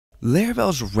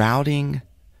Laravel's routing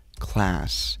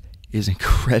class is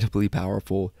incredibly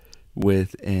powerful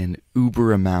with an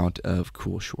uber amount of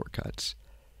cool shortcuts.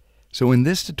 So in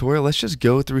this tutorial, let's just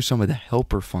go through some of the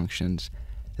helper functions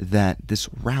that this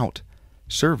route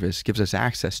service gives us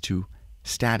access to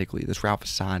statically. This route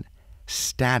facade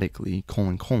statically, :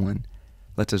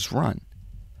 lets us run.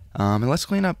 And let's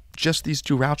clean up just these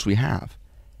two routes we have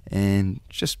and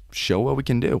just show what we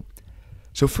can do.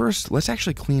 So first, let's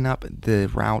actually clean up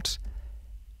the routes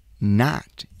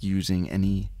not using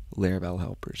any Laravel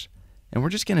helpers. And we're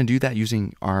just going to do that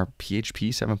using our PHP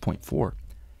 7.4.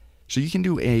 So you can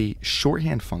do a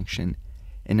shorthand function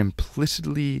and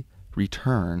implicitly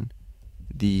return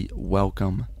the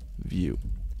welcome view.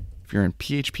 If you're in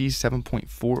PHP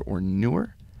 7.4 or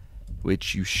newer,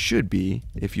 which you should be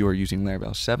if you are using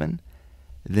Laravel 7,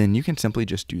 then you can simply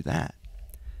just do that.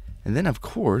 And then of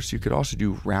course you could also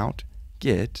do route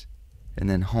get and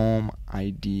then home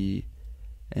ID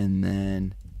and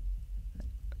then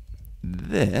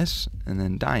this, and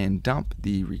then die and dump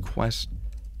the request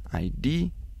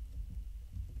ID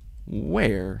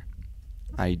where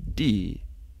ID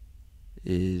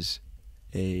is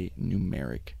a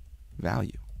numeric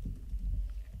value.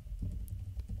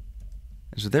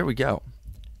 So there we go.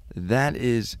 That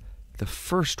is the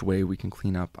first way we can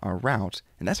clean up our routes,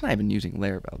 and that's not even using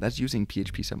Laravel. That's using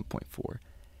PHP 7.4.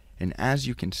 And as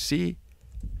you can see,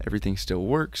 everything still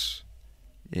works.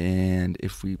 And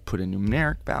if we put a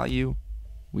numeric value,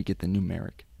 we get the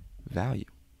numeric value.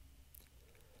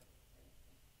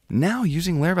 Now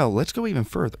using Laravel, let's go even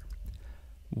further.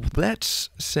 Let's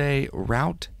say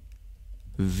route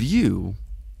view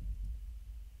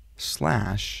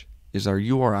slash is our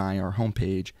URI, our home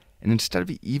page, and instead of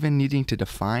even needing to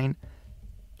define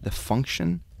the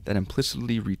function that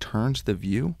implicitly returns the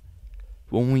view,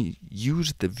 when we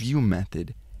use the view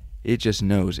method, it just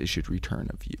knows it should return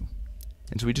a view.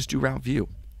 And so we just do route view.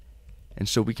 And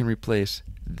so we can replace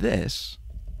this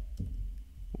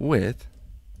with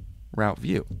route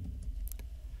view.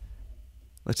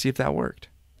 Let's see if that worked.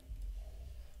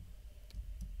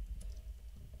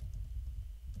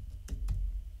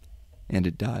 And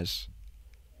it does.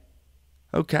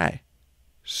 Okay,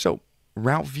 so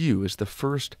route view is the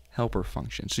first helper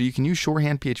function. So you can use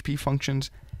shorthand PHP functions,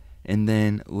 and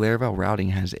then Laravel routing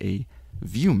has a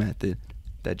view method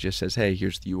that just says, hey,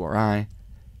 here's the URI,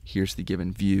 here's the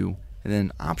given view, and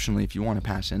then optionally, if you want to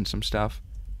pass in some stuff,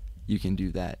 you can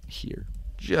do that here,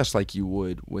 just like you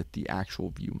would with the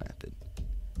actual view method.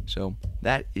 So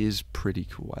that is pretty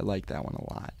cool. I like that one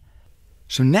a lot.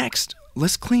 So next,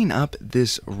 let's clean up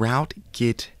this route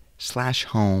get /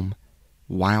 home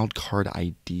wildcard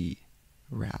ID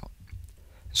route.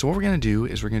 So what we're going to do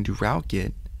is we're going to do route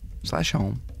get /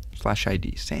 home /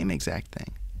 ID, same exact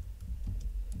thing.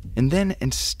 And then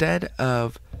instead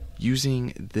of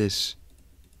using this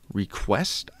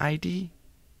request ID,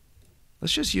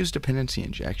 let's just use dependency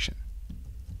injection.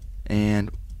 And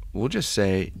we'll just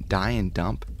say die and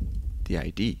dump the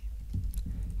ID.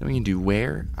 Then we can do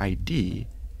where ID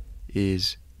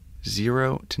is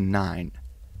 0 to 9.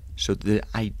 So the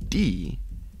ID,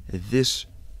 this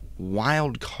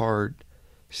wildcard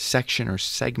section or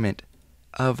segment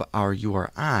of our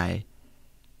URI,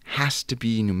 has to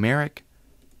be numeric,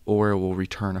 or it will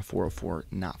return a 404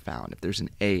 not found. If there's an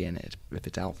A in it, if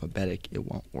it's alphabetic, it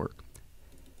won't work.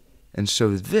 And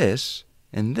so this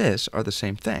and this are the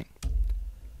same thing.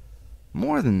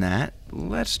 More than that,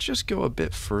 let's just go a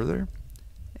bit further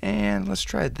and let's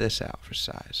try this out for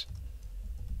size.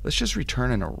 Let's just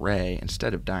return an array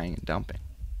instead of dying and dumping.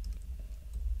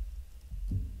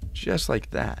 Just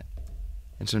like that.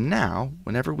 And so now,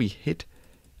 whenever we hit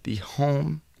the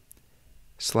home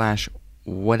 /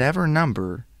 whatever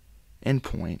number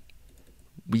endpoint,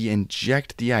 we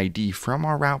inject the ID from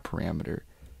our route parameter,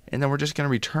 and then we're just going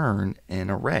to return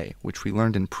an array, which we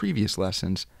learned in previous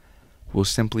lessons will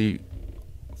simply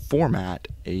format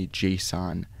a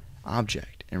JSON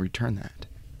object and return that.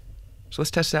 So let's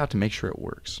test it out to make sure it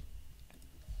works.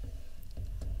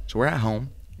 So we're at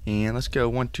home, and let's go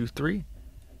 1, 2, 3.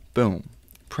 Boom.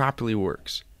 Properly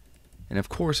works. And of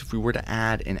course, if we were to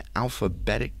add an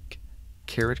alphabetic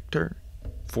character,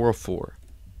 404,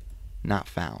 not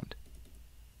found.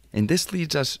 And this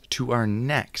leads us to our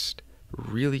next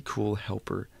really cool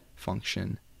helper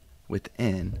function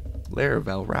within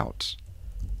Laravel routes.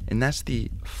 And that's the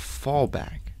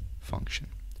fallback function.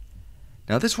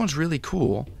 Now this one's really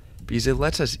cool because it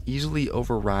lets us easily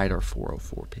override our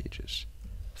 404 pages.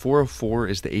 404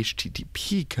 is the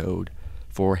HTTP code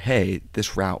for, hey,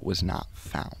 this route was not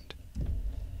found.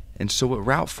 And so what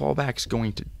route fallback is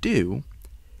going to do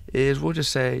is we'll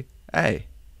just say, hey,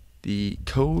 the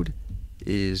code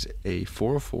is a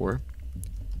 404.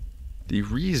 The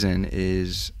reason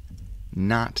is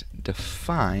not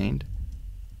defined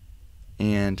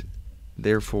and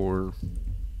therefore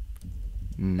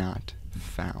not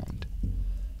found.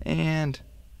 And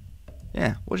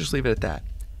yeah, we'll just leave it at that.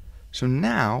 So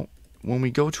now, when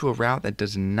we go to a route that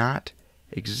does not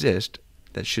exist,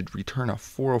 that should return a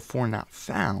 404 not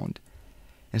found,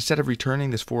 instead of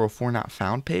returning this 404 not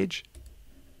found page,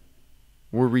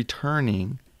 we're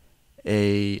returning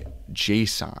a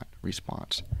JSON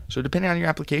response. So depending on your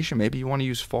application, maybe you want to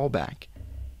use Fallback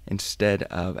instead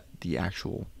of the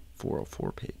actual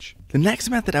 404 page. The next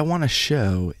method I want to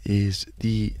show is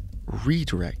the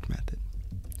redirect method.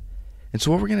 And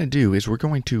so what we're going to do is we're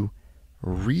going to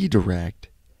redirect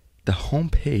the home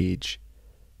page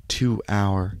to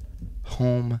our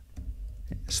home/2,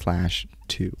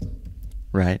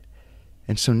 right?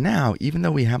 And so now, even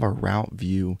though we have our route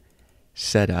view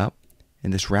set up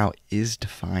and this route is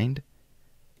defined,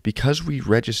 because we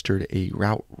registered a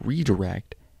route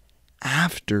redirect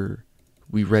after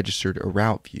we registered a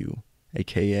route view,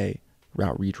 aka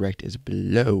route redirect is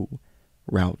below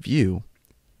route view,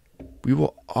 we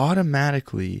will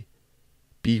automatically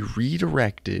be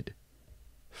redirected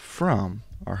from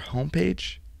our home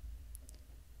page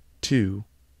to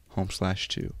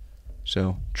home/2.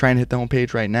 So trying to hit the home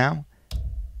page right now,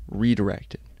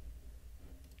 redirected.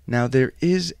 Now there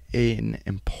is an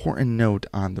important note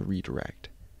on the redirect,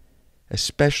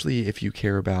 especially if you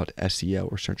care about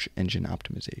SEO or search engine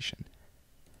optimization.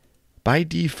 By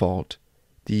default,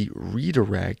 the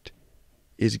redirect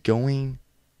is going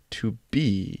to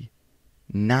be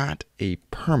not a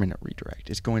permanent redirect.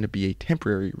 It's going to be a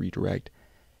temporary redirect,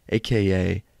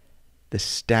 aka the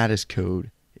status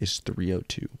code is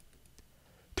 302.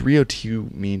 302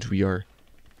 means we are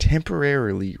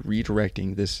temporarily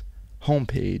redirecting this home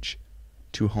page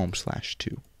to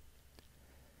home/2.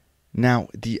 Now,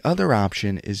 the other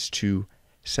option is to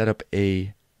set up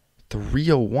a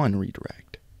 301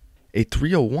 redirect. A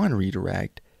 301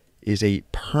 redirect is a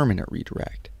permanent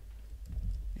redirect.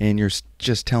 And you're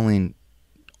just telling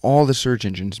all the search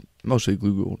engines, mostly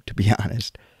Google to be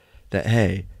honest, that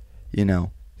hey,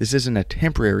 this isn't a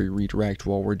temporary redirect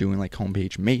while we're doing like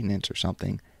homepage maintenance or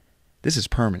something. This is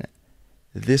permanent.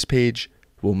 This page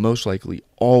will most likely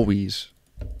always,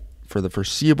 for the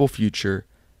foreseeable future,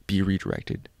 be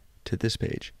redirected to this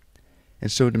page.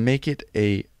 And so to make it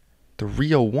a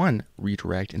 301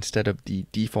 redirect instead of the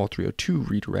default 302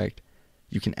 redirect,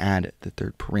 you can add the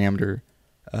third parameter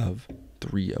of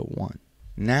 301.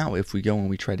 Now if we go and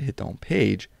we try to hit the home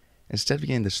page, instead of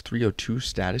getting this 302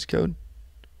 status code,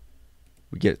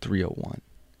 we get 301.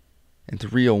 And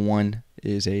 301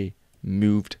 is a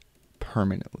moved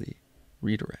permanently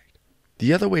redirect.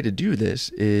 The other way to do this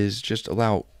is just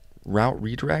allow route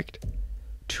redirect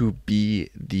to be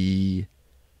the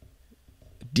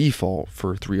default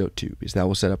for 302, because that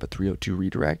will set up a 302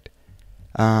 redirect.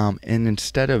 And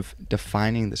instead of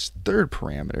defining this third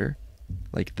parameter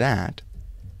like that,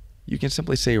 you can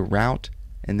simply say route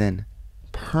and then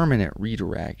permanent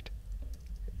redirect,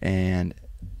 and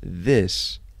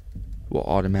this will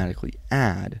automatically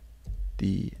add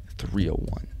the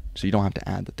 301. So you don't have to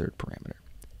add the third parameter.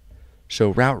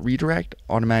 So route redirect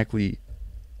automatically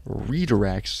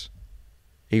redirects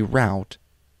a route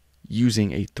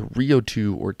using a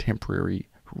 302 or temporary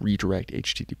redirect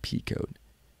HTTP code.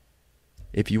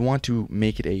 If you want to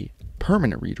make it a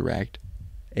permanent redirect,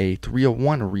 a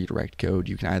 301 redirect code,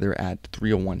 you can either add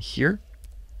 301 here,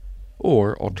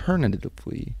 or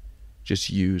alternatively, just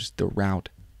use the route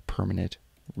permanent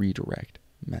redirect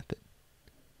method.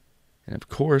 And of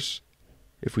course,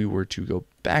 if we were to go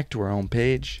back to our home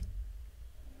page,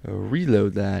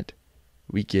 reload that,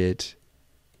 we get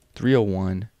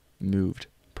 301 moved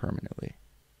permanently.